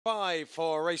5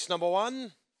 for race number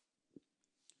 1.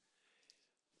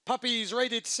 Puppies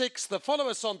rated 6. The Follow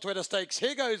Us on Twitter Stakes.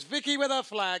 Here goes Vicky with her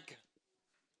flag.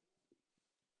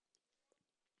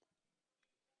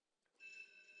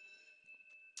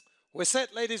 We're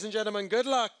set, ladies and gentlemen. Good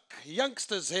luck.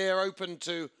 Youngsters here open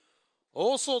to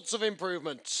all sorts of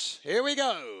improvements. Here we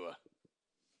go.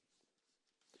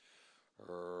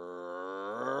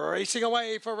 Racing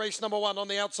away for race number 1 on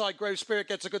the outside. Grove Spirit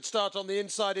gets a good start on the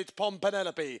inside. It's Pom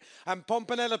Penelope. And Pom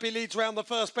Penelope leads round the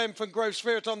first bend from Grove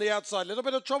Spirit on the outside. A little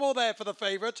bit of trouble there for the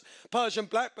favourite, Persian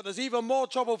Black, but there's even more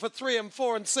trouble for 3 and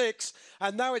 4 and 6.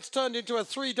 And now it's turned into a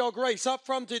 3-dog race. Up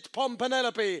front, it's Pom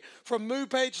Penelope from Moo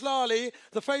Page Lally.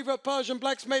 The favourite Persian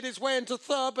Black's made its way into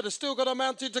 3rd, but has still got a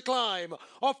mountain to climb.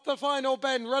 Off the final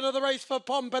bend, run of the race for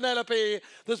Pom Penelope.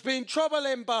 There's been trouble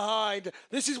in behind.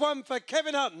 This is one for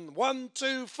Kevin Hutton. 1,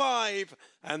 2, 5,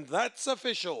 and that's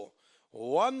official.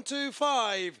 1, 2,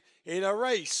 5 in a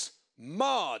race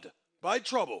marred by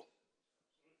trouble.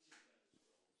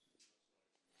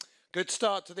 Good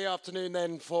start to the afternoon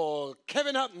then for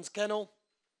Kevin Hutton's kennel.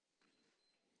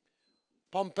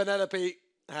 Pom Penelope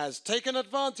has taken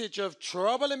advantage of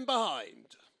trouble in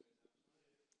behind.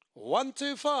 1,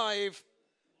 2, 5,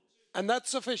 and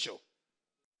that's official.